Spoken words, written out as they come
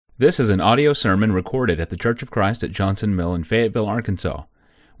This is an audio sermon recorded at the Church of Christ at Johnson Mill in Fayetteville, Arkansas.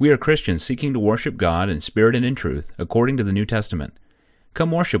 We are Christians seeking to worship God in spirit and in truth, according to the New Testament.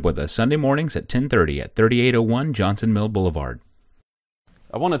 Come worship with us Sunday mornings at 10:30 at 3801 Johnson Mill Boulevard.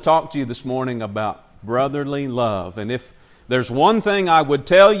 I want to talk to you this morning about brotherly love. And if there's one thing I would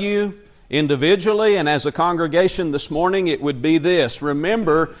tell you individually and as a congregation this morning, it would be this.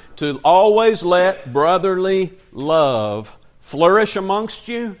 Remember to always let brotherly love flourish amongst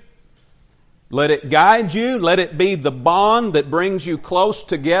you. Let it guide you. Let it be the bond that brings you close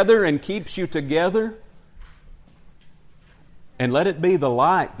together and keeps you together. And let it be the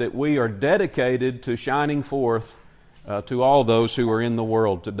light that we are dedicated to shining forth to all those who are in the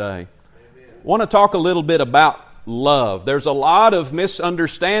world today. I want to talk a little bit about love. There's a lot of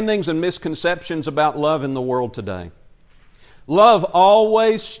misunderstandings and misconceptions about love in the world today. Love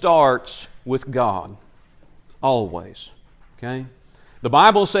always starts with God. Always. Okay? The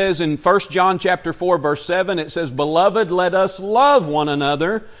Bible says in 1 John chapter 4, verse 7, it says, "Beloved, let us love one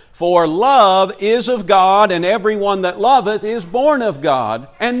another, for love is of God, and everyone that loveth is born of God,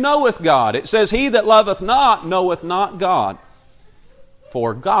 and knoweth God." It says, "He that loveth not knoweth not God,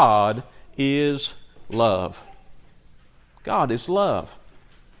 for God is love." God is love.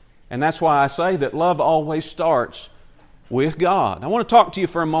 And that's why I say that love always starts with God. I want to talk to you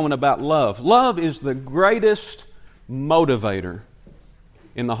for a moment about love. Love is the greatest motivator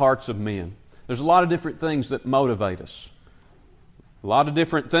in the hearts of men. There's a lot of different things that motivate us. A lot of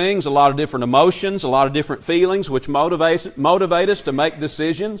different things, a lot of different emotions, a lot of different feelings which motivate us to make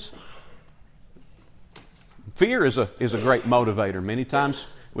decisions. Fear is a great motivator. Many times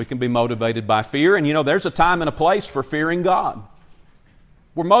we can be motivated by fear, and there's a time and a place for fearing God.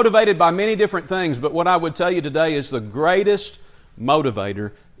 We're motivated by many different things, but what I would tell you today is the greatest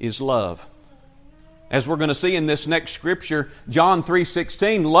motivator is love. As we're going to see in this next scripture, John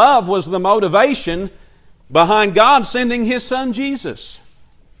 3:16, love was the motivation behind God sending His Son Jesus.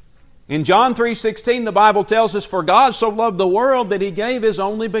 In John 3:16, the Bible tells us, "For God so loved the world that He gave His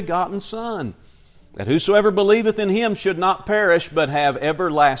only begotten Son, that whosoever believeth in Him should not perish, but have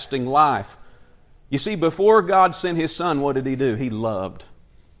everlasting life." You see, before God sent His Son, what did He do? He loved.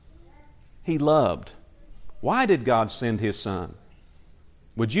 He loved. Why did God send His Son?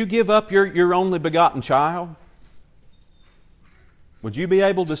 Would you give up your only begotten child? Would you be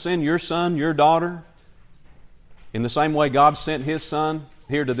able to send your son, your daughter, in the same way God sent His Son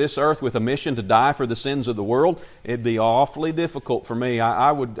here to this earth with a mission to die for the sins of the world? It'd be awfully difficult for me.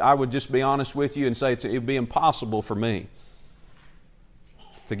 I would just be honest with you and say it would be impossible for me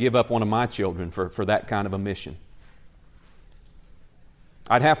to give up one of my children for that kind of a mission.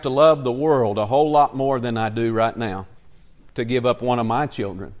 I'd have to love the world a whole lot more than I do right now to give up one of my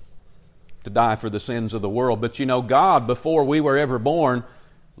children to die for the sins of the world. But God, before we were ever born,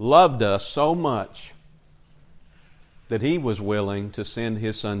 loved us so much that He was willing to send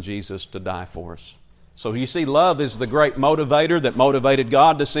His Son Jesus to die for us. So you see, love is the great motivator that motivated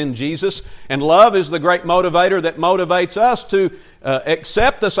God to send Jesus, and love is the great motivator that motivates us to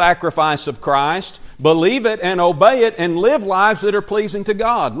accept the sacrifice of Christ, believe it and obey it, and live lives that are pleasing to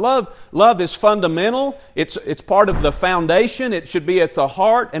God. Love is fundamental. It's part of the foundation. It should be at the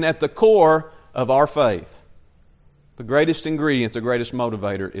heart and at the core of our faith. The greatest ingredient, the greatest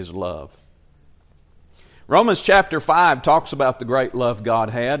motivator is love. Romans chapter 5 talks about the great love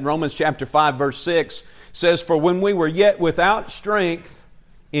God had. Romans chapter 5 verse 6 says, "For when we were yet without strength,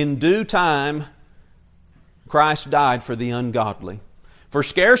 in due time Christ died for the ungodly. For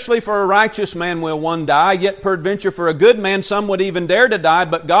scarcely for a righteous man will one die, yet peradventure for a good man some would even dare to die.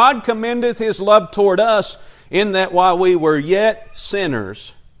 But God commendeth His love toward us, in that while we were yet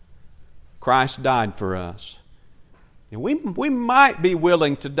sinners, Christ died for us." And we might be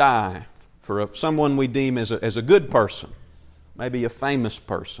willing to die for someone we deem as a good person, maybe a famous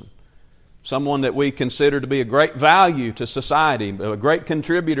person, someone that we consider to be a great value to society, a great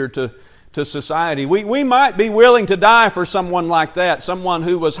contributor to society. We might be willing to die for someone like that, someone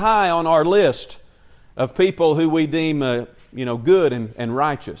who was high on our list of people who we deem good and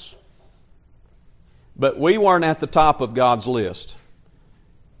righteous. But we weren't at the top of God's list.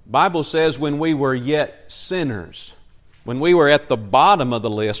 The Bible says when we were yet sinners, when we were at the bottom of the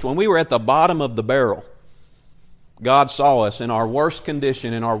list, when we were at the bottom of the barrel, God saw us in our worst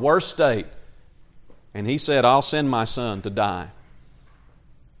condition, in our worst state, and He said, "I'll send my Son to die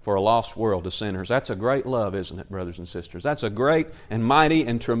for a lost world of sinners." That's a great love, isn't it, brothers and sisters? That's a great and mighty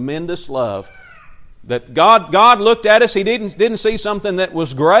and tremendous love that God looked at us. He didn't see something that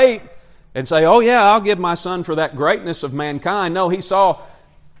was great and say, "Oh yeah, I'll give my Son for that greatness of mankind." No, He saw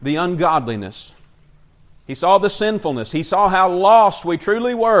the ungodliness. He saw the sinfulness. He saw how lost we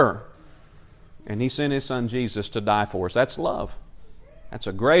truly were. And He sent His Son Jesus to die for us. That's love. That's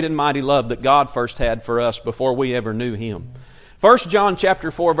a great and mighty love that God first had for us before we ever knew Him. 1 John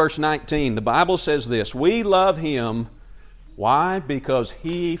chapter 4, verse 19, the Bible says this, we love Him. Why? Because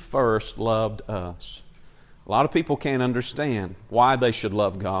He first loved us. A lot of people can't understand why they should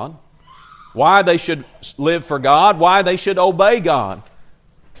love God, why they should live for God, why they should obey God.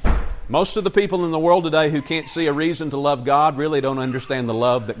 Most of the people in the world today who can't see a reason to love God really don't understand the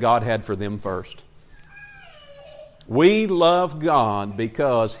love that God had for them first. We love God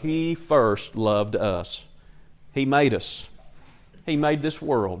because He first loved us. He made us. He made this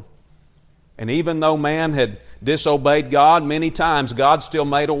world. And even though man had disobeyed God many times, God still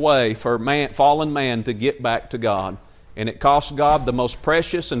made a way for fallen man to get back to God. And it cost God the most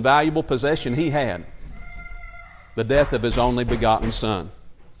precious and valuable possession He had, the death of His only begotten Son.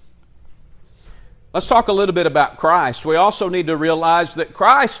 Let's talk a little bit about Christ. We also need to realize that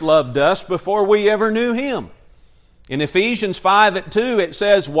Christ loved us before we ever knew Him. In Ephesians 5:2 it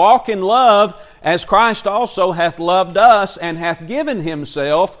says, walk in love as Christ also hath loved us and hath given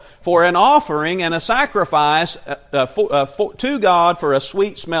Himself for an offering and a sacrifice to God for a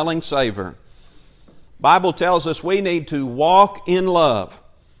sweet-smelling savor. Bible tells us we need to walk in love.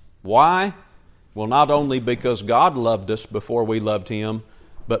 Why? Well, not only because God loved us before we loved Him,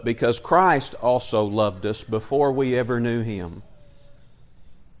 but because Christ also loved us before we ever knew Him.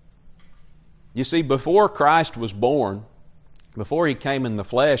 You see, before Christ was born, before He came in the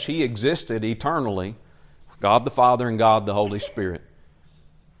flesh, He existed eternally, God the Father and God the Holy Spirit.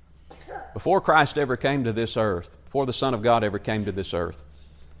 Before Christ ever came to this earth, before the Son of God ever came to this earth,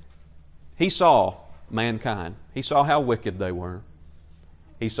 He saw mankind. He saw how wicked they were.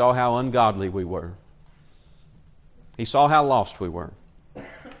 He saw how ungodly we were. He saw how lost we were.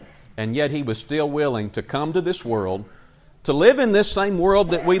 And yet He was still willing to come to this world, to live in this same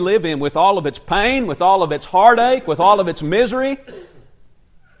world that we live in, with all of its pain, with all of its heartache, with all of its misery.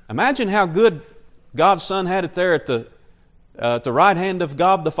 Imagine how good God's Son had it there at the right hand of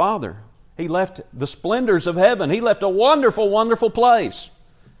God the Father. He left the splendors of heaven. He left a wonderful, wonderful place.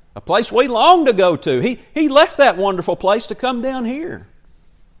 A place we long to go to. He left that wonderful place to come down here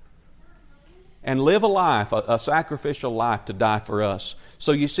and live a life, a sacrificial life to die for us.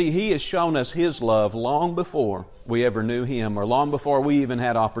 So you see, He has shown us His love long before we ever knew Him, or long before we even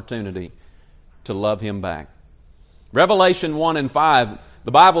had opportunity to love Him back. Revelation 1:5,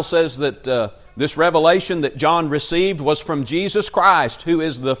 the Bible says that this revelation that John received was from Jesus Christ, who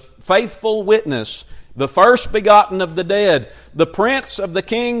is the faithful witness, the first begotten of the dead, the Prince of the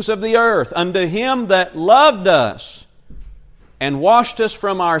kings of the earth, unto Him that loved us and washed us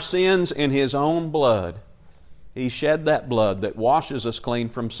from our sins in His own blood. He shed that blood that washes us clean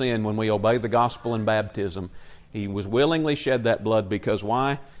from sin when we obey the gospel in baptism. He was willingly shed that blood because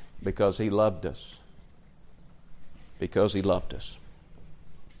why? Because He loved us. Because He loved us.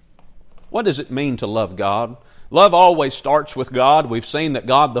 What does it mean to love God? Love always starts with God. We've seen that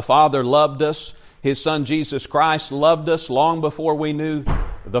God the Father loved us. His Son Jesus Christ loved us long before we knew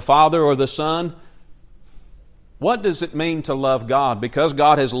the Father or the Son. What does it mean to love God? Because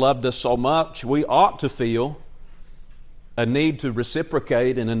God has loved us so much, we ought to feel a need to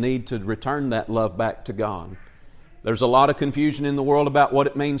reciprocate and a need to return that love back to God. There's a lot of confusion in the world about what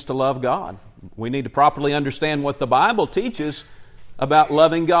it means to love God. We need to properly understand what the Bible teaches about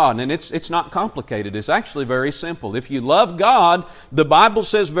loving God. And it's not complicated. It's actually very simple. If you love God, the Bible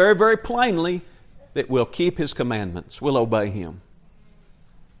says very, very plainly that we'll keep His commandments. We'll obey Him.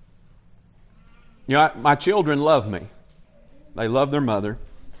 You know, my children love me. They love their mother.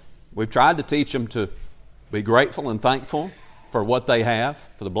 We've tried to teach them to be grateful and thankful for what they have,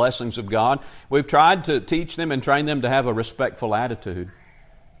 for the blessings of God. We've tried to teach them and train them to have a respectful attitude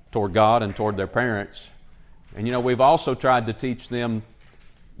toward God and toward their parents. And you know, we've also tried to teach them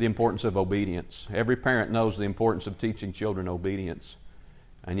the importance of obedience. Every parent knows the importance of teaching children obedience.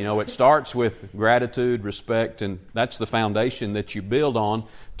 And you know, it starts with gratitude, respect, and that's the foundation that you build on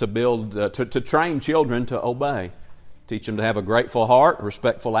to train children to obey. Teach them to have a grateful heart, a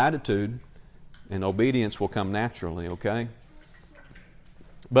respectful attitude, and obedience will come naturally, okay?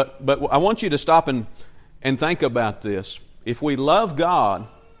 But I want you to stop and think about this. If we love God,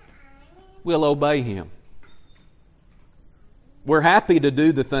 we'll obey Him. We're happy to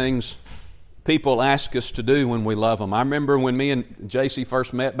do the things people ask us to do when we love them. I remember when me and JC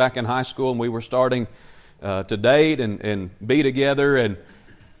first met back in high school and we were starting to date and be together, and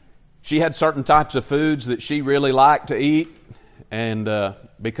she had certain types of foods that she really liked to eat, and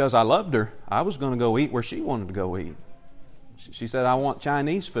because I loved her, I was going to go eat where she wanted to go eat. She said, I want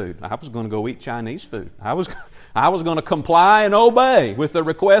Chinese food. I was going to go eat Chinese food. I was going to comply and obey with the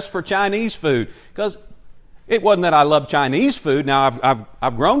request for Chinese food. Because it wasn't that I loved Chinese food. Now,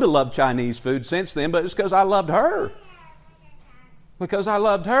 I've grown to love Chinese food since then, but it's because I loved her. Because I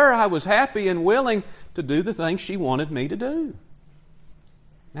loved her, I was happy and willing to do the things she wanted me to do.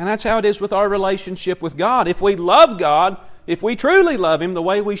 And that's how it is with our relationship with God. If we love God, if we truly love Him the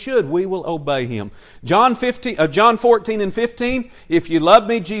way we should, we will obey Him. John 14 and 15, if you love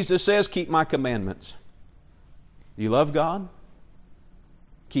me, Jesus says, keep my commandments. You love God?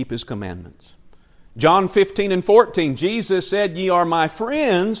 Keep His commandments. John 15 and 14, Jesus said, ye are my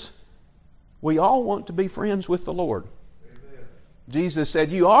friends. We all want to be friends with the Lord. Amen. Jesus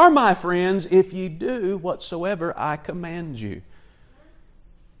said, you are my friends if you do whatsoever I command you.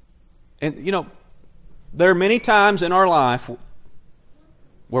 And you know, there are many times in our life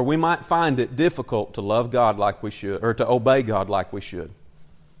where we might find it difficult to love God like we should, or to obey God like we should.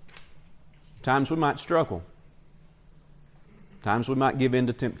 Times we might struggle. Times we might give in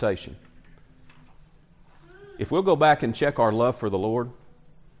to temptation. If we'll go back and check our love for the Lord,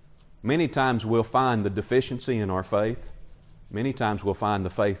 many times we'll find the deficiency in our faith. Many times we'll find the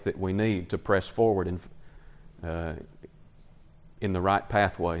faith that we need to press forward in the right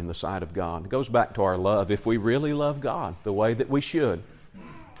pathway in the sight of God. It goes back to our love. If we really love God the way that we should,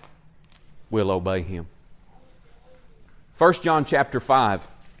 we'll obey Him. 1 John chapter 5,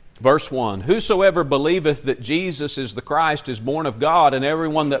 verse 1, whosoever believeth that Jesus is the Christ is born of God, and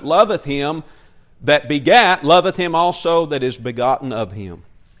everyone that loveth Him that begat loveth Him also that is begotten of Him.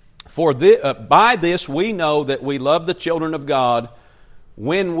 For by this we know that we love the children of God,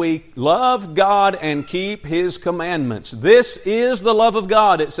 when we love God and keep His commandments. This is the love of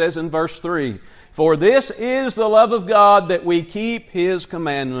God, it says in verse 3. For this is the love of God, that we keep His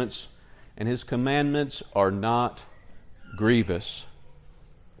commandments, and His commandments are not grievous.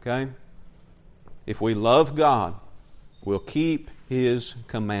 Okay? If we love God, we'll keep His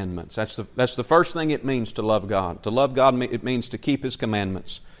commandments. That's the first thing it means to love God. To love God, it means to keep His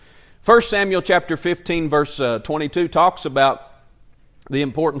commandments. 1 Samuel chapter 15, verse 22 talks about the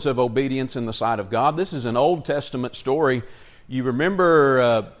importance of obedience in the sight of God. This is an Old Testament story. You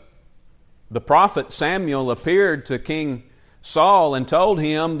remember the prophet Samuel appeared to King Saul and told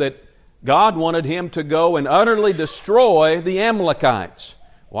him that God wanted him to go and utterly destroy the Amalekites.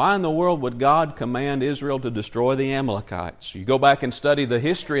 Why in the world would God command Israel to destroy the Amalekites? You go back and study the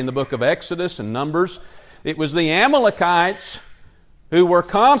history in the book of Exodus and Numbers. It was the Amalekites who were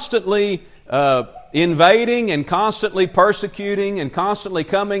constantly invading and constantly persecuting and constantly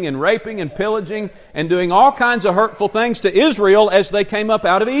coming and raping and pillaging and doing all kinds of hurtful things to Israel as they came up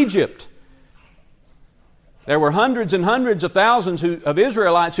out of Egypt. There were hundreds and hundreds of thousands of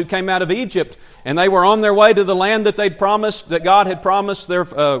Israelites who came out of Egypt, and they were on their way to the land that God had promised their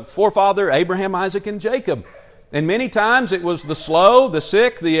forefather Abraham, Isaac, and Jacob. And many times it was the slow, the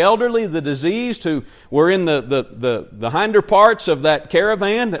sick, the elderly, the diseased who were in the hinder parts of that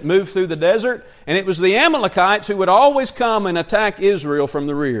caravan that moved through the desert. And it was the Amalekites who would always come and attack Israel from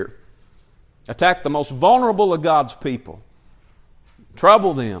the rear. Attack the most vulnerable of God's people.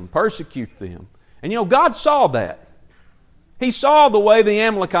 Trouble them, persecute them. And you know, God saw that. He saw the way the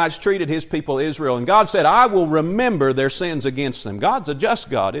Amalekites treated His people Israel. And God said, I will remember their sins against them. God's a just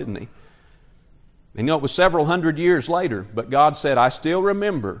God, isn't He? And you know, it was several hundred years later, but God said, I still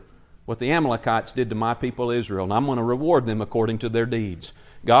remember what the Amalekites did to my people Israel, and I'm going to reward them according to their deeds.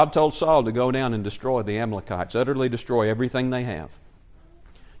 God told Saul to go down and destroy the Amalekites, utterly destroy everything they have.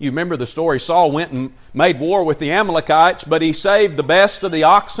 You remember the story, Saul went and made war with the Amalekites, but he saved the best of the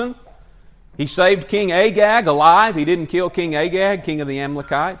oxen. He saved King Agag alive. He didn't kill King Agag, king of the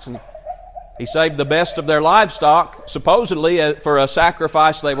Amalekites, and he saved the best of their livestock, supposedly for a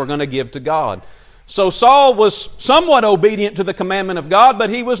sacrifice they were going to give to God. So Saul was somewhat obedient to the commandment of God, but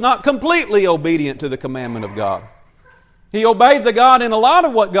he was not completely obedient to the commandment of God. He obeyed the God in a lot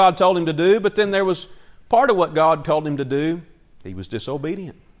of what God told him to do, but then there was part of what God told him to do, he was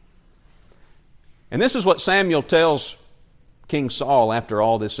disobedient. And this is what Samuel tells King Saul after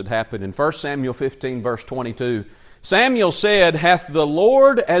all this had happened. In 1 Samuel 15, verse 22, Samuel said, hath the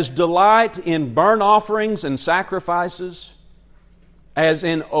Lord as delight in burnt offerings and sacrifices as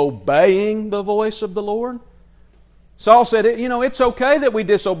in obeying the voice of the Lord? Saul said, you know, it's okay that we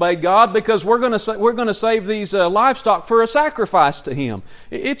disobeyed God because we're going to save these livestock for a sacrifice to Him.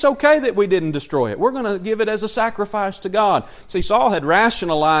 It's okay that we didn't destroy it. We're going to give it as a sacrifice to God. See, Saul had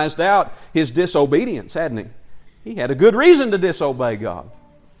rationalized out his disobedience, hadn't he? He had a good reason to disobey God.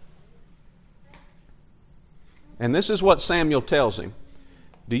 And this is what Samuel tells him.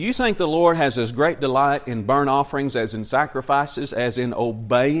 Do you think the Lord has as great delight in burnt offerings as in sacrifices, as in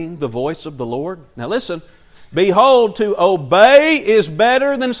obeying the voice of the Lord? Now listen, behold, to obey is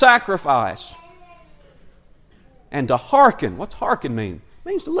better than sacrifice. And to hearken, what's hearken mean? It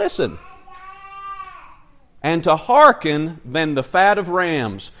means to listen. And to hearken than the fat of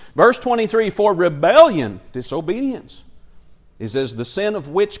rams. Verse 23, for rebellion, disobedience, is as the sin of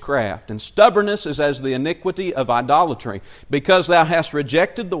witchcraft, and stubbornness is as the iniquity of idolatry. Because thou hast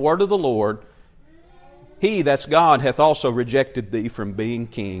rejected the word of the Lord, He, that's God, hath also rejected thee from being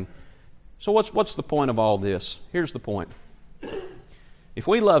king. So what's the point of all this? Here's the point. If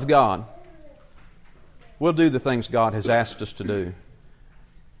we love God, we'll do the things God has asked us to do.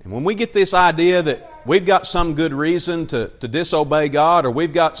 And when we get this idea that we've got some good reason to disobey God, or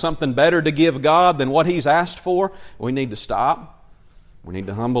we've got something better to give God than what He's asked for, we need to stop. We need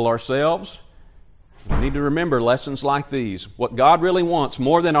to humble ourselves. We need to remember lessons like these. What God really wants,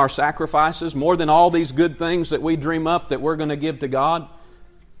 more than our sacrifices, more than all these good things that we dream up that we're going to give to God,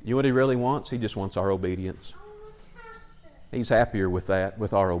 you know what He really wants? He just wants our obedience. He's happier with that,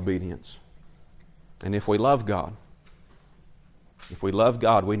 with our obedience. And if we love God,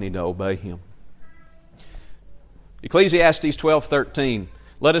 we need to obey Him. Ecclesiastes 12:13.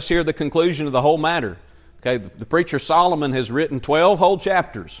 Let us hear the conclusion of the whole matter. Okay, the preacher Solomon has written 12 whole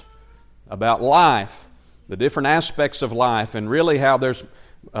chapters about life, the different aspects of life, and really how there's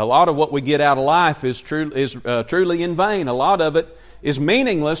a lot of what we get out of life is truly in vain. A lot of it is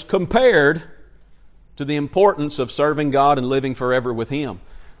meaningless compared to the importance of serving God and living forever with Him.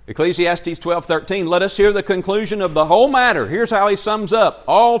 Ecclesiastes 12:13, let us hear the conclusion of the whole matter. Here's how he sums up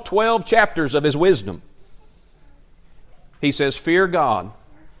all 12 chapters of his wisdom. He says, fear God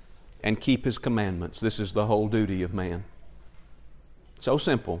and keep His commandments. This is the whole duty of man. So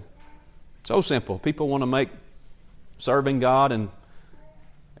simple. So simple. People want to make serving God and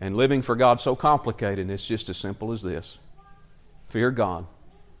living for God so complicated. It's just as simple as this. Fear God.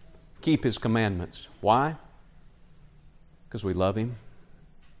 Keep His commandments. Why? Because we love Him.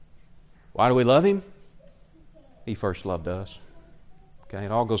 Why do we love Him? He first loved us. Okay,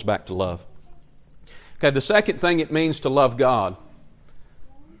 it all goes back to love. Okay, the second thing it means to love God.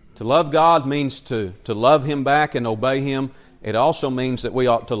 To love God means to love Him back and obey Him. It also means that we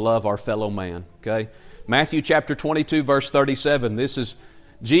ought to love our fellow man. Okay? Matthew chapter 22, verse 37. This is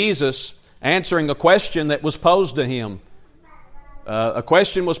Jesus answering a question that was posed to Him. A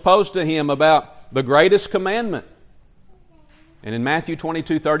question was posed to Him about the greatest commandment. And in Matthew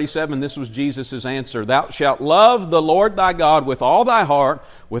 22:37, this was Jesus' answer. Thou shalt love the Lord thy God with all thy heart,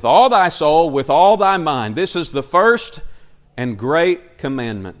 with all thy soul, with all thy mind. This is the first and great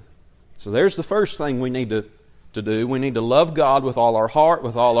commandment. So there's the first thing we need to do. We need to love God with all our heart,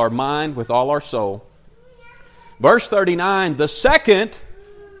 with all our mind, with all our soul. Verse 39, the second,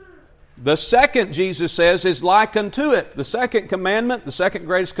 Jesus says, is like unto it. The second commandment, the second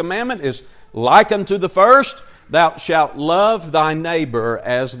greatest commandment is like unto the first. Thou shalt love thy neighbor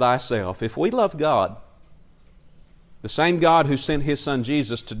as thyself. If we love God, the same God who sent His Son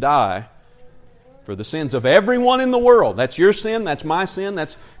Jesus to die for the sins of everyone in the world. That's your sin, that's my sin,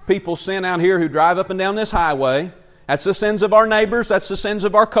 that's people's sin out here who drive up and down this highway. That's the sins of our neighbors, that's the sins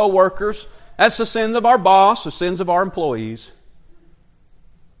of our co-workers, that's the sins of our boss, the sins of our employees.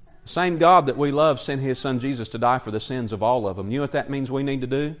 The same God that we love sent His Son Jesus to die for the sins of all of them. You know what that means we need to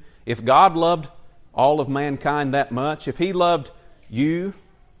do? If God loved all of mankind that much, if He loved you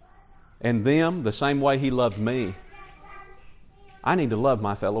and them the same way He loved me, I need to love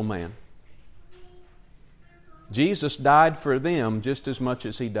my fellow man. Jesus died for them just as much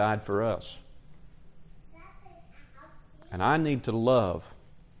as He died for us. And I need to love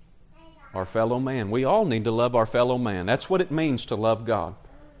our fellow man. We all need to love our fellow man. That's what it means to love God.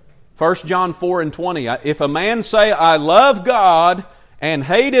 1 John 4:20, if a man say, I love God, and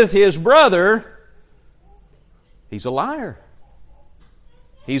hateth his brother, he's a liar.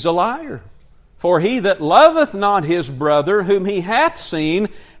 He's a liar. For he that loveth not his brother whom he hath seen,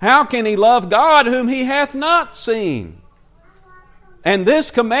 how can he love God whom he hath not seen? And this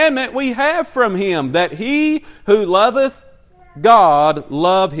commandment we have from Him, that he who loveth God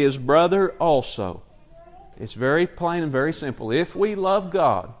love his brother also. It's very plain and very simple. If we love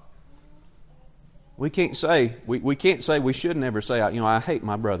God, we can't say we should never say, I hate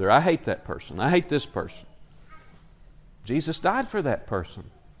my brother. I hate that person. I hate this person. Jesus died for that person.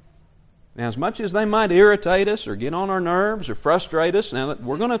 Now, as much as they might irritate us or get on our nerves or frustrate us, now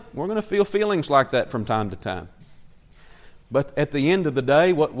we're going to feel feelings like that from time to time. But at the end of the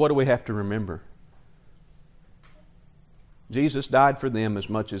day, what do we have to remember? Jesus died for them as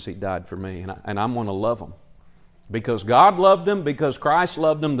much as He died for me, and I'm going to love them Because God loved them, because Christ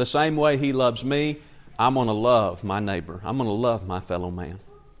loved them the same way He loves me, I'm going to love my neighbor. I'm going to love my fellow man.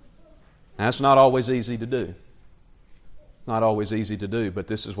 That's not always easy to do. Not always easy to do, but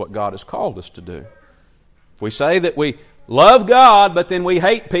this is what God has called us to do. If we say that we love God, but then we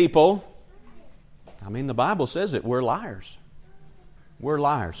hate people, I mean, the Bible says it, we're liars. We're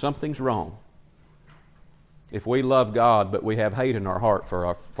liars. Something's wrong. If we love God, but we have hate in our heart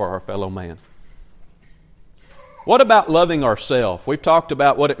for our fellow man. What about loving ourselves? We've talked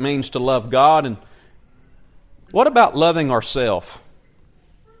about what it means to love God, and what about loving ourselves?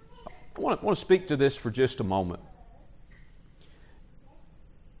 I want to speak to this for just a moment.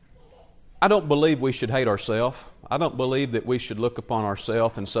 I don't believe we should hate ourselves. I don't believe that we should look upon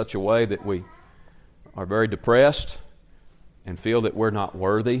ourselves in such a way that we are very depressed and feel that we're not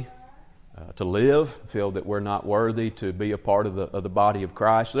worthy to live, feel that we're not worthy to be a part of the body of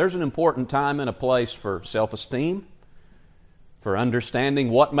Christ. There's an important time and a place for self-esteem, for understanding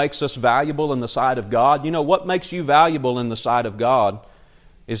what makes us valuable in the sight of God. You know, what makes you valuable in the sight of God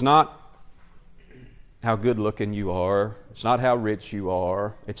is not how good looking you are. It's not how rich you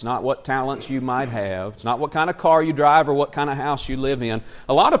are. It's not what talents you might have. It's not what kind of car you drive or what kind of house you live in.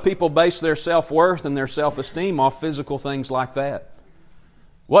 A lot of people base their self-worth and their self-esteem off physical things like that.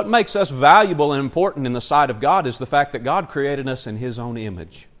 What makes us valuable and important in the sight of God is the fact that God created us in His own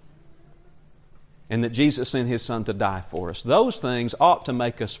image and that Jesus sent His Son to die for us. Those things ought to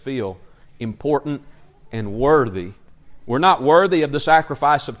make us feel important and worthy. We're not worthy of the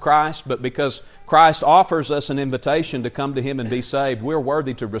sacrifice of Christ, but because Christ offers us an invitation to come to Him and be saved, we're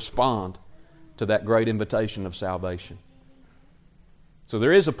worthy to respond to that great invitation of salvation. So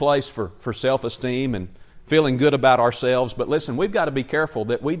there is a place for self-esteem and feeling good about ourselves, but listen, we've got to be careful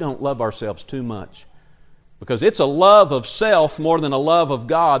that we don't love ourselves too much, because it's a love of self more than a love of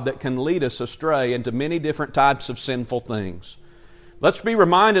God that can lead us astray into many different types of sinful things. Let's be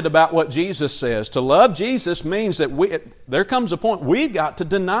reminded about what Jesus says. To love Jesus means that there comes a point we've got to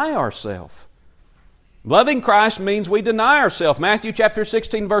deny ourselves. Loving Christ means we deny ourselves. Matthew chapter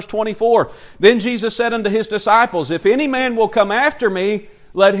 16, verse 24. Then Jesus said unto His disciples, If any man will come after me,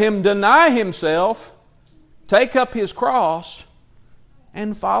 let him deny himself, take up his cross,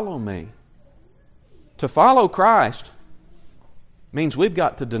 and follow me. To follow Christ means we've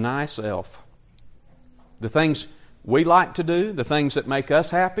got to deny self. The things we like to do, the things that make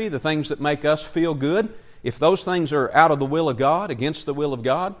us happy, the things that make us feel good, if those things are out of the will of God, against the will of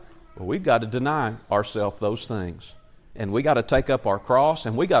God, well, we've got to deny ourselves those things. And we got to take up our cross,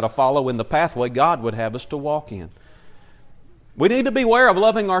 and we got to follow in the pathway God would have us to walk in. We need to beware of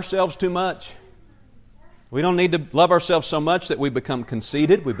loving ourselves too much. We don't need to love ourselves so much that we become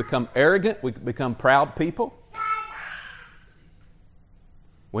conceited, we become arrogant, we become proud people.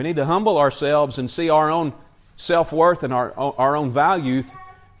 We need to humble ourselves and see our own self-worth and our own value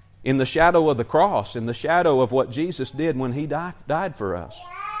in the shadow of the cross, in the shadow of what Jesus did when He died for us.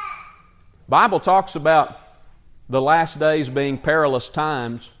 The Bible talks about the last days being perilous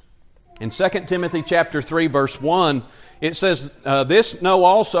times. In 2 Timothy chapter 3, verse 1, it says, This know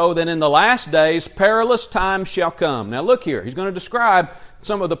also, that in the last days perilous times shall come. Now look here, he's going to describe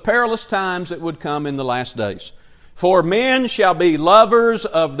some of the perilous times that would come in the last days. For men shall be lovers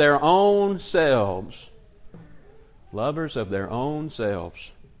of their own selves. Lovers of their own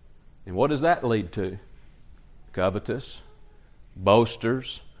selves. And what does that lead to? Covetous,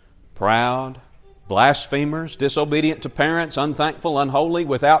 boasters, proud, blasphemers, disobedient to parents, unthankful, unholy,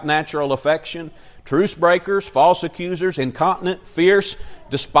 without natural affection, truce breakers, false accusers, incontinent, fierce,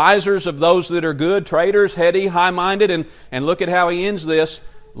 despisers of those that are good, traitors, heady, high-minded, and look at how he ends this,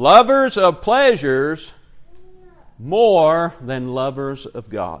 lovers of pleasures more than lovers of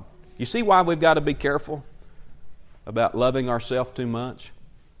God. You see why we've got to be careful about loving ourselves too much?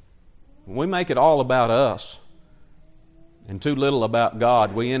 When we make it all about us and too little about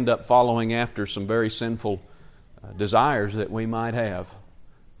God, we end up following after some very sinful desires that we might have.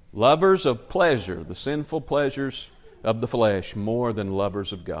 Lovers of pleasure, the sinful pleasures of the flesh, more than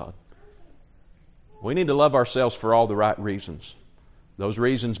lovers of God. We need to love ourselves for all the right reasons. Those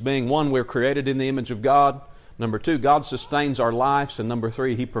reasons being, 1, we're created in the image of God. Number 2, God sustains our lives. And number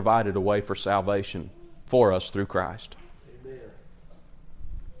 3, He provided a way for salvation for us through Christ. Amen.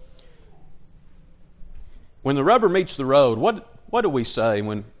 When the rubber meets the road, what do we say?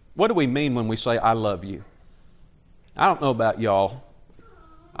 What do we mean when we say, I love you? I don't know about y'all.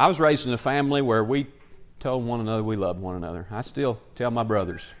 I was raised in a family where we told one another we loved one another. I still tell my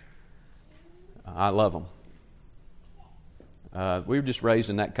brothers I love them. We were just raised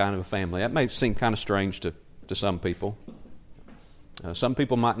in that kind of a family. That may seem kind of strange to some people. Some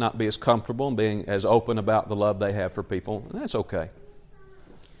people might not be as comfortable in being as open about the love they have for people, and that's okay.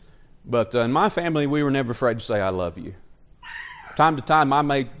 But in my family, we were never afraid to say, I love you. From time to time, I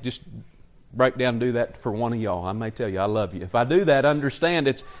may just break down and do that for one of y'all. I may tell you, I love you. If I do that, understand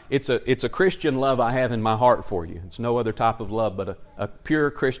it's a Christian love I have in my heart for you. It's no other type of love, but a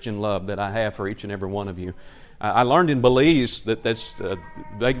pure Christian love that I have for each and every one of you. I learned in Belize that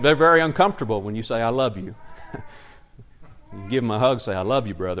they're very uncomfortable when you say, I love you. You give them a hug, say, I love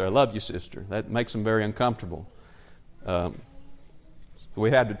you, brother. I love you, sister. That makes them very uncomfortable.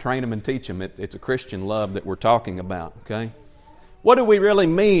 We had to train them and teach them. It's a Christian love that we're talking about, okay? What do we really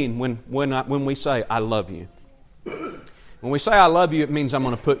mean when we say, I love you? When we say, I love you, it means I'm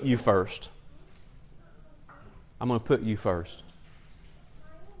going to put you first. I'm going to put you first.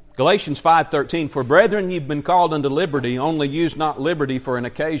 Galatians 5:13, for brethren, you've been called unto liberty, only use not liberty for an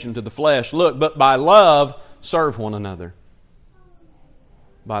occasion to the flesh. Look, but by love, serve one another.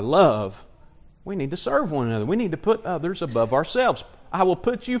 By love, we need to serve one another. We need to put others above ourselves. I will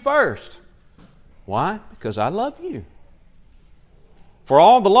put you first. Why? Because I love you. For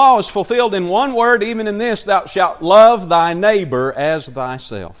all the law is fulfilled in one word, even in this, thou shalt love thy neighbor as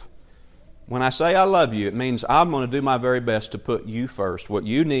thyself. When I say I love you, it means I'm going to do my very best to put you first. What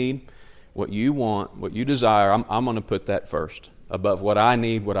you need, what you want, what you desire, I'm going to put that first above what I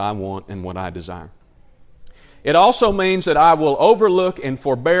need, what I want, and what I desire. It also means that I will overlook and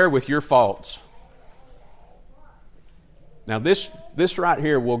forbear with your faults. Now this right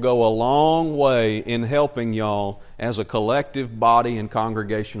here will go a long way in helping y'all as a collective body and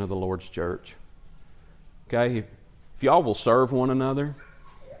congregation of the Lord's church. Okay? If y'all will serve one another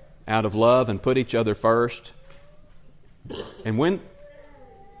out of love and put each other first, and when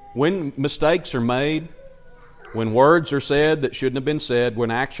mistakes are made, when words are said that shouldn't have been said,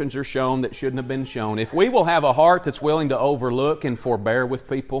 when actions are shown that shouldn't have been shown, if we will have a heart that's willing to overlook and forbear with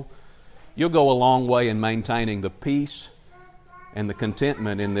people, you'll go a long way in maintaining the peace and the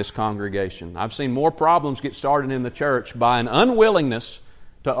contentment in this congregation. I've seen more problems get started in the church by an unwillingness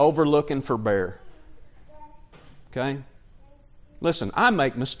to overlook and forbear. Okay? Listen, I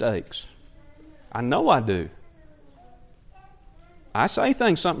make mistakes. I know I do. I say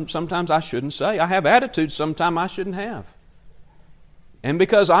things sometimes I shouldn't say. I have attitudes sometimes I shouldn't have. And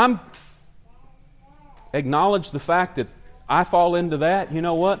because I'm acknowledge the fact that I fall into that, you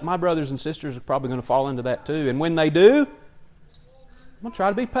know what? My brothers and sisters are probably going to fall into that too. And when they do, I'm going to try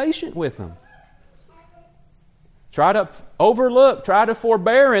to be patient with them. Try to overlook, try to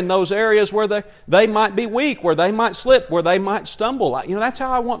forbear in those areas where they might be weak, where they might slip, where they might stumble. You know, that's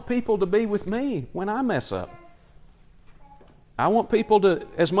how I want people to be with me when I mess up. I want people to,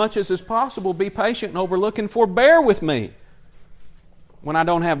 as much as is possible, be patient and overlook and forbear with me when I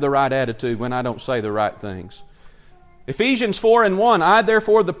don't have the right attitude, when I don't say the right things. Ephesians 4:1, I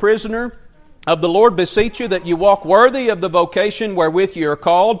therefore, the prisoner of the Lord, beseech you that you walk worthy of the vocation wherewith you are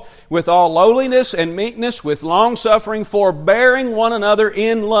called, with all lowliness and meekness, with long-suffering, forbearing one another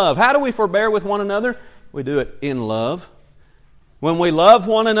in love. How do we forbear with one another? We do it in love. When we love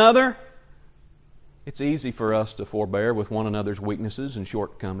one another, it's easy for us to forbear with one another's weaknesses and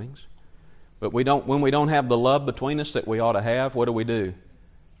shortcomings. But when we don't have the love between us that we ought to have, what do?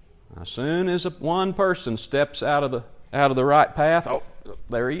 As soon as one person steps out of the right path, oh,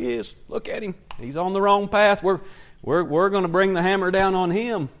 there he is. Look at him. He's on the wrong path. We're going to bring the hammer down on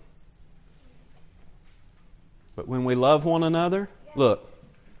him. But when we love one another, look,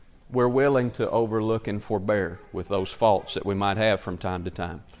 we're willing to overlook and forbear with those faults that we might have from time to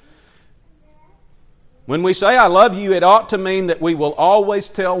time. When we say I love you, it ought to mean that we will always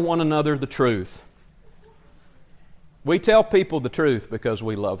tell one another the truth. We tell people the truth because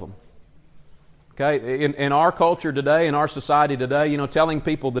we love them. Okay, in our culture today, in our society today, you know, telling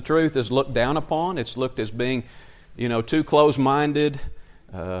people the truth is looked down upon. It's looked as being, you know, too close-minded,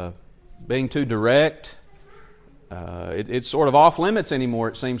 being too direct. It's sort of off limits anymore,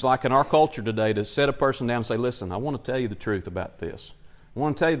 it seems like, in our culture today to set a person down and say, listen, I want to tell you the truth about this. I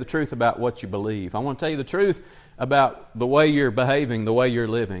want to tell you the truth about what you believe. I want to tell you the truth about the way you're behaving, the way you're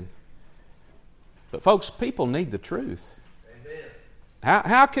living. But folks, people need the truth.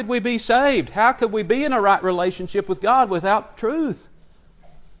 How could we be saved? How could we be in a right relationship with God without truth?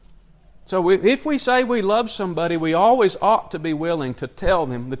 So if we say we love somebody, we always ought to be willing to tell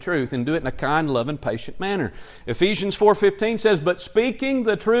them the truth and do it in a kind, loving, patient manner. Ephesians 4:15 says, but speaking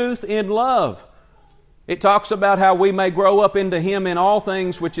the truth in love. It talks about how we may grow up into Him in all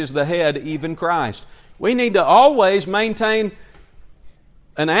things, which is the head, even Christ. We need to always maintain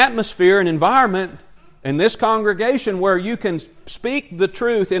an atmosphere, an environment in this congregation where you can speak the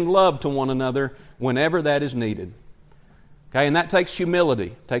truth in love to one another whenever that is needed. Okay, and that takes humility.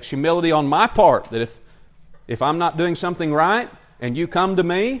 It takes humility on my part that if I'm not doing something right and you come to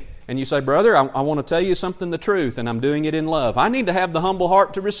me and you say, brother, I want to tell you something, the truth, and I'm doing it in love. I need to have the humble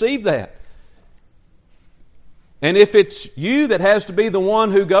heart to receive that. And if it's you that has to be the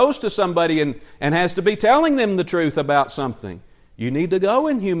one who goes to somebody and has to be telling them the truth about something, you need to go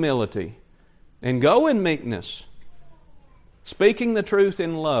in humility and go in meekness, speaking the truth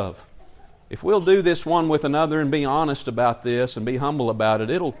in love. If we'll do this one with another and be honest about this and be humble about it,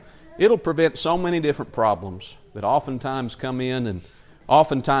 it'll prevent so many different problems that oftentimes come in and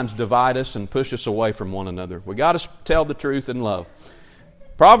oftentimes divide us and push us away from one another. We got to tell the truth in love.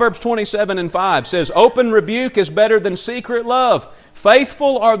 Proverbs 27:5 says, open rebuke is better than secret love.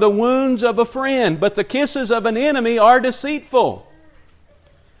 Faithful are the wounds of a friend, but the kisses of an enemy are deceitful.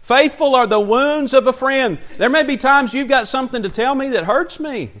 Faithful are the wounds of a friend. There may be times you've got something to tell me that hurts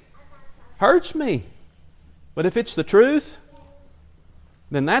me. Hurts me. But if it's the truth,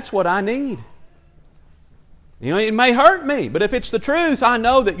 then that's what I need. You know, it may hurt me, but if it's the truth, I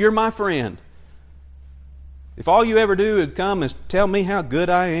know that you're my friend. If all you ever do is come and tell me how good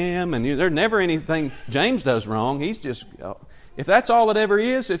I am, and there's never anything James does wrong, he's just, if that's all it ever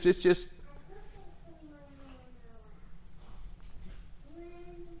is, if it's just,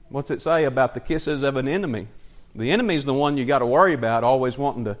 what's it say about the kisses of an enemy? The enemy's the one you got to worry about, always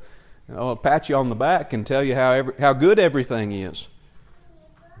wanting to pat you on the back and tell you how good everything is.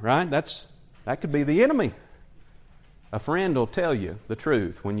 Right? That could be the enemy. A friend will tell you the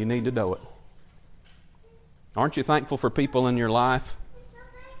truth when you need to know it. Aren't you thankful for people in your life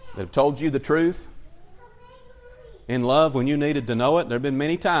that have told you the truth in love when you needed to know it? There have been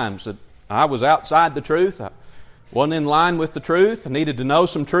many times that I was outside the truth. I wasn't in line with the truth. I needed to know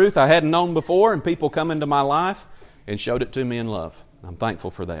some truth I hadn't known before, and people come into my life and showed it to me in love. I'm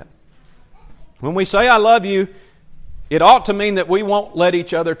thankful for that. When we say I love you, it ought to mean that we won't let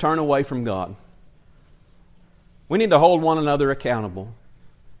each other turn away from God. We need to hold one another accountable.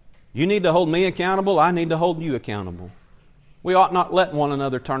 You need to hold me accountable. I need to hold you accountable. We ought not let one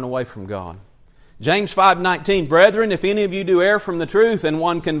another turn away from God. James 5:19, brethren, if any of you do err from the truth, and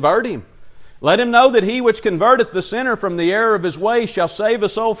one convert him, let him know that he which converteth the sinner from the error of his way shall save a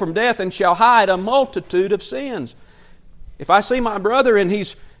soul from death and shall hide a multitude of sins. If I see my brother and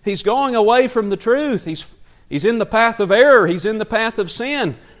he's going away from the truth, he's in the path of error, he's in the path of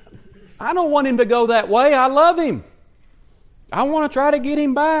sin, I don't want him to go that way. I love him. I want to try to get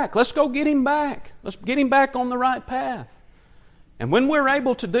him back. Let's go get him back. Let's get him back on the right path. And when we're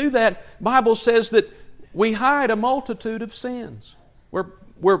able to do that, the Bible says that we hide a multitude of sins.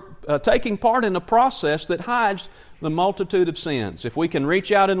 We're taking part in a process that hides the multitude of sins. If we can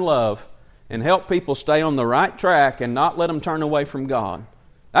reach out in love and help people stay on the right track and not let them turn away from God,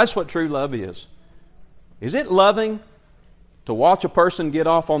 that's what true love is. Is it loving to watch a person get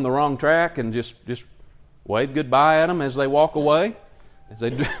off on the wrong track and just wave goodbye at them as they walk away?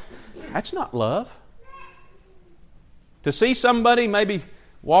 That's not love. To see somebody maybe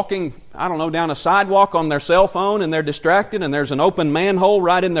walking, down a sidewalk on their cell phone and they're distracted and there's an open manhole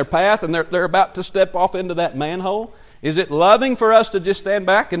right in their path and they're about to step off into that manhole. Is it loving for us to just stand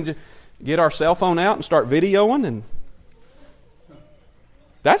back and get our cell phone out and start videoing? And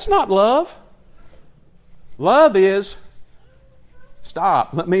that's not love. Love is,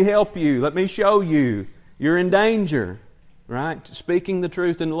 stop, let me help you, let me show you. You're in danger, right? Speaking the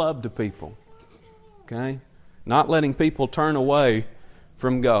truth in love to people, okay? Not letting people turn away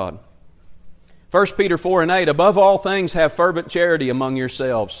from God. 1 Peter 4:8, above all things have fervent charity among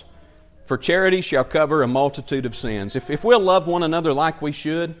yourselves, for charity shall cover a multitude of sins. If we'll love one another like we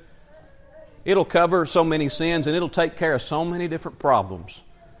should, it'll cover so many sins and it'll take care of so many different problems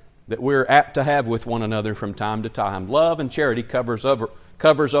that we're apt to have with one another from time to time. Love and charity covers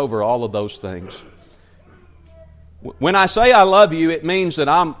over all of those things. When I say I love you, it means that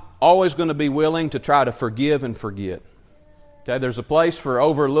I'm always going to be willing to try to forgive and forget. Okay, there's a place for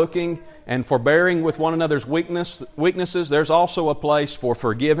overlooking and forbearing with one another's weaknesses. There's also a place for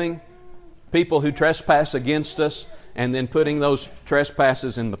forgiving people who trespass against us and then putting those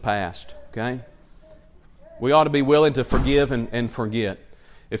trespasses in the past. Okay? We ought to be willing to forgive and forget.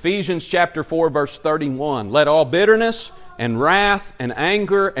 Ephesians chapter 4, verse 31, let all bitterness and wrath and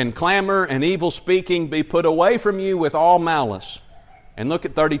anger and clamor and evil speaking be put away from you with all malice. And look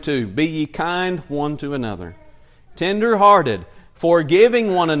at 32, be ye kind one to another, tender-hearted,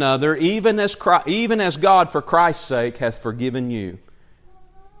 forgiving one another, even as God for Christ's sake hath forgiven you.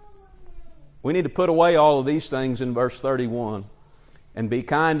 We need to put away all of these things in verse 31 and be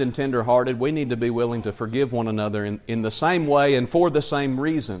kind and tender-hearted. We need to be willing to forgive one another in the same way and for the same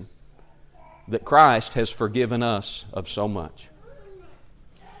reason that Christ has forgiven us of so much.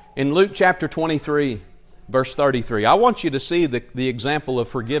 In Luke chapter 23, verse 33, I want you to see the example of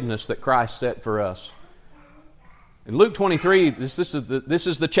forgiveness that Christ set for us. In Luke 23, this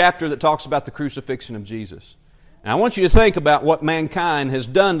is the chapter that talks about the crucifixion of Jesus. And I want you to think about what mankind has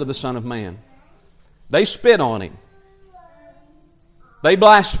done to the Son of Man. They spit on Him. They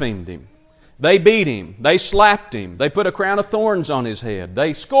blasphemed Him. They beat Him. They slapped Him. They put a crown of thorns on His head.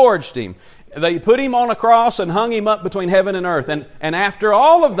 They scourged Him. They put Him on a cross and hung Him up between heaven and earth. And after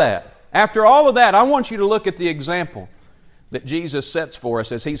all of that, I want you to look at the example that Jesus sets for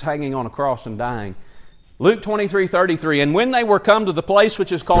us as He's hanging on a cross and dying. Luke 23:33, and when they were come to the place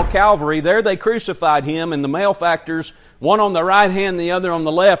which is called Calvary, there they crucified Him and the malefactors, one on the right hand, the other on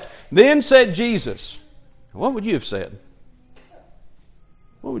the left. Then said Jesus, what would you have said?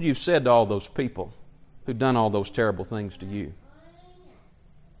 What would you have said to all those people who'd done all those terrible things to you?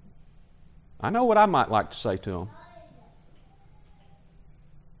 I know what I might like to say to them.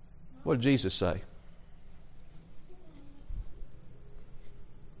 What did Jesus say?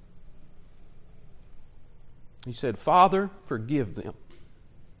 He said, Father, forgive them.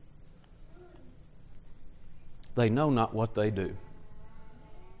 They know not what they do.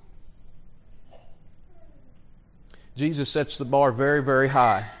 Jesus sets the bar very, very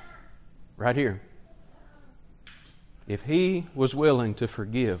high, right here. If He was willing to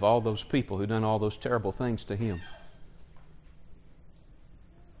forgive all those people who done all those terrible things to Him,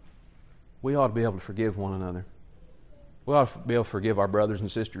 we ought to be able to forgive one another. We ought to be able to forgive our brothers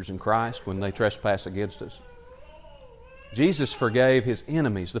and sisters in Christ when they trespass against us. Jesus forgave His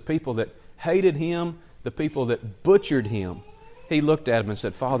enemies, the people that hated Him, the people that butchered Him. He looked at them and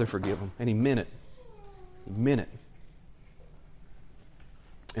said, Father, forgive them. And He meant it. He meant it.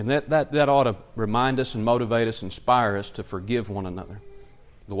 And that ought to remind us and motivate us, inspire us to forgive one another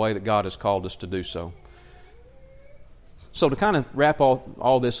the way that God has called us to do so. So to kind of wrap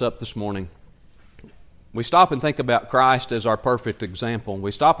all this up this morning, we stop and think about Christ as our perfect example.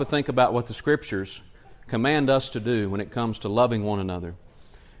 We stop and think about what the Scriptures command us to do when it comes to loving one another.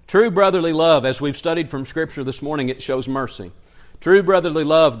 True brotherly love, as we've studied from Scripture this morning, it shows mercy. True brotherly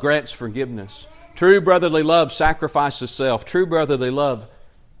love grants forgiveness. True brotherly love sacrifices self. True brotherly love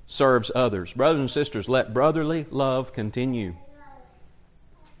serves others. Brothers and sisters, let brotherly love continue.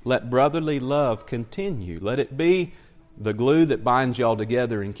 Let brotherly love continue. Let it be the glue that binds y'all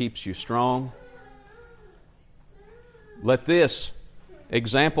together and keeps you strong. Let this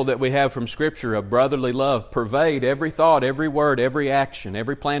example that we have from Scripture of brotherly love pervade every thought, every word, every action,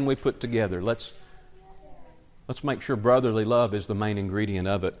 every plan we put together. Let's make sure brotherly love is the main ingredient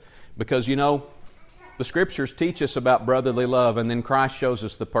of it. Because, you know, the Scriptures teach us about brotherly love, and then Christ shows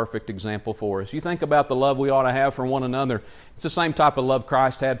us the perfect example for us. You think about the love we ought to have for one another. It's the same type of love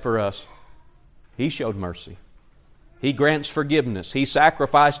Christ had for us. He showed mercy. He grants forgiveness. He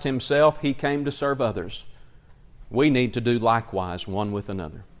sacrificed Himself. He came to serve others. We need to do likewise one with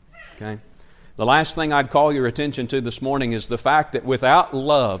another. Okay? The last thing I'd call your attention to this morning is the fact that without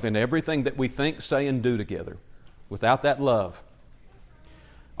love in everything that we think, say, and do together, without that love,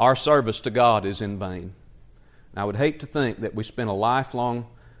 our service to God is in vain. And I would hate to think that we spend a life of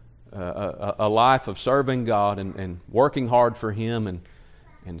serving God and working hard for Him and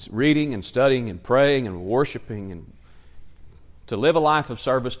reading and studying and praying and worshiping and to live a life of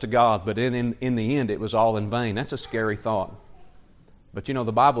service to God, but in the end it was all in vain. That's a scary thought. But you know,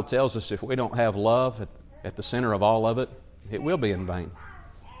 the Bible tells us if we don't have love at the center of all of it, it will be in vain.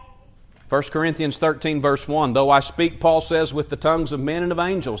 1 Corinthians 13 verse 1, though I speak, Paul says, with the tongues of men and of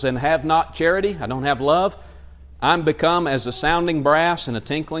angels, and have not charity, I don't have love, I'm become as a sounding brass and a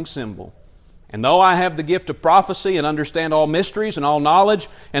tinkling cymbal. And though I have the gift of prophecy and understand all mysteries and all knowledge,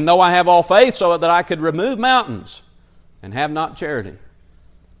 and though I have all faith so that I could remove mountains, and have not charity,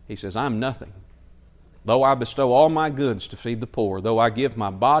 he says, I'm nothing. Though I bestow all my goods to feed the poor, though I give my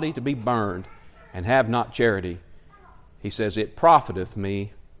body to be burned, and have not charity, he says, it profiteth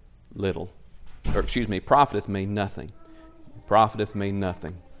me profiteth me nothing. Profiteth me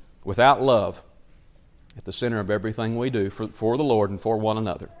nothing. Without love at the center of everything we do for the Lord and for one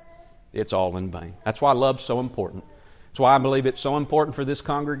another, it's all in vain. That's why love's so important. That's why I believe it's so important for this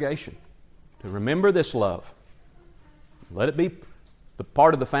congregation to remember this love. Let it be the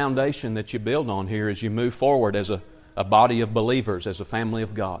part of the foundation that you build on here as you move forward as a body of believers, as a family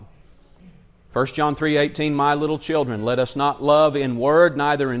of God. 1 John 3:18, my little children, let us not love in word,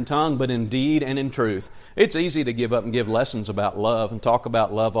 neither in tongue, but in deed and in truth. It's easy to give up and give lessons about love and talk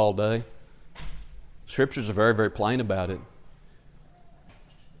about love all day. Scriptures are very, very plain about it.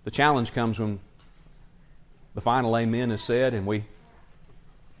 The challenge comes when the final amen is said and we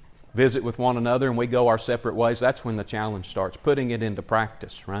visit with one another and we go our separate ways, that's when the challenge starts, putting it into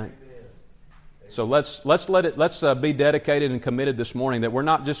practice, right? So let's be dedicated and committed this morning that we're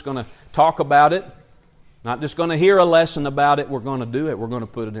not just going to talk about it, not just going to hear a lesson about it, we're going to do it, we're going to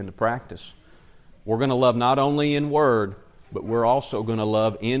put it into practice. We're going to love not only in word, but we're also going to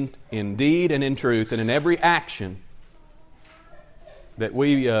love in deed and in truth, and in every action that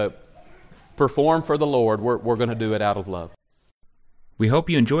we perform for the Lord, we're going to do it out of love. We hope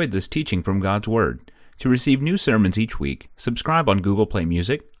you enjoyed this teaching from God's Word. To receive new sermons each week, subscribe on Google Play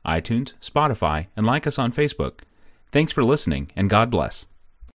Music, iTunes, Spotify, and like us on Facebook. Thanks for listening, and God bless.